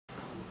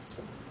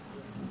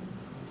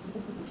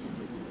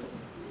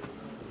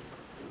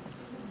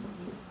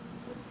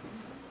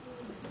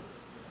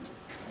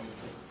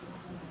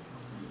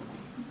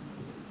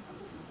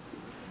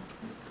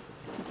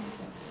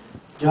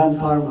John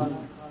Farmer.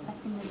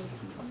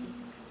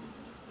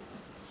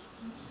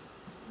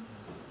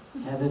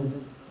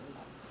 Heaven.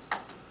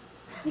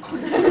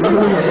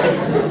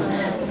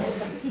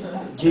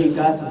 Jay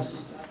Gatos.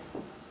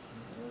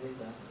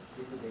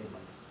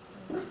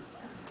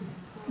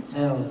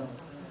 Hell.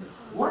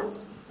 What?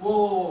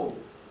 Whoa,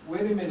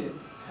 wait a minute.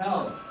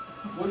 Hell.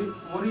 What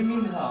do you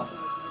mean hell?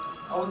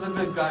 I was a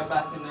good guy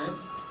back in there.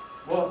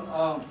 Well,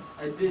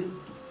 I did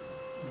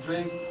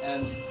drink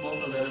and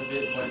smoke a little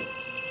bit, but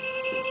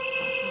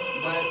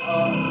I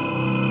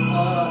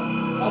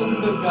was a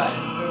good guy.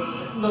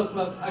 Look,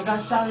 I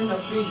got shot in the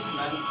face,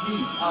 man.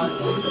 Please,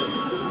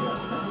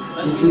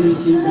 Did you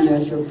receive me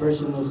as your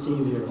personal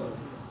savior?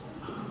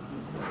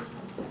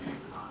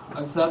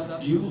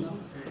 accept you?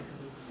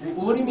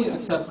 What do you mean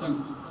accept you?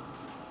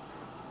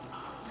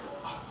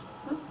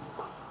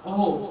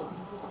 Oh,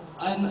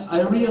 I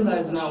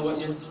realize now what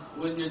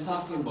you're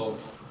talking about.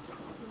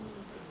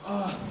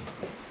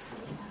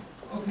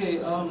 Okay,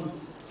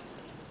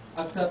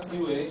 accept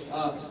you, eh?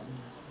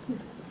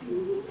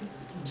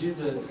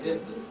 Jesus,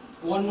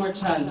 one more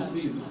chance,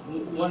 please.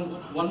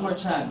 One more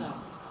chance.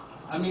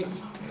 I mean,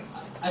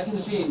 I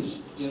can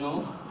change, you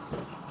know?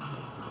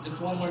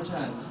 Just one more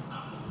chance.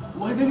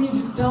 Why didn't you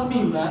just tell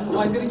me, man?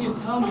 Why didn't you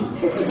tell me?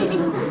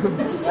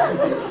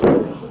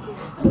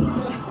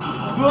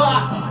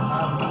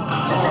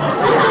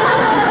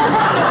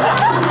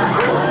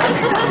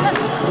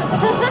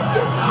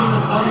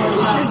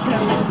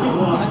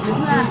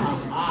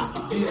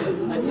 Jesus,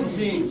 I can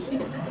change.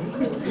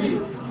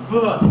 Please.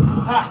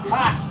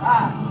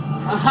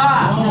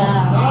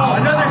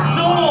 Another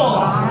soul!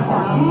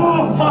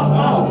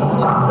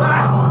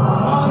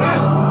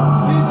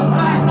 Jesus,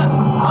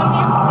 one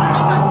more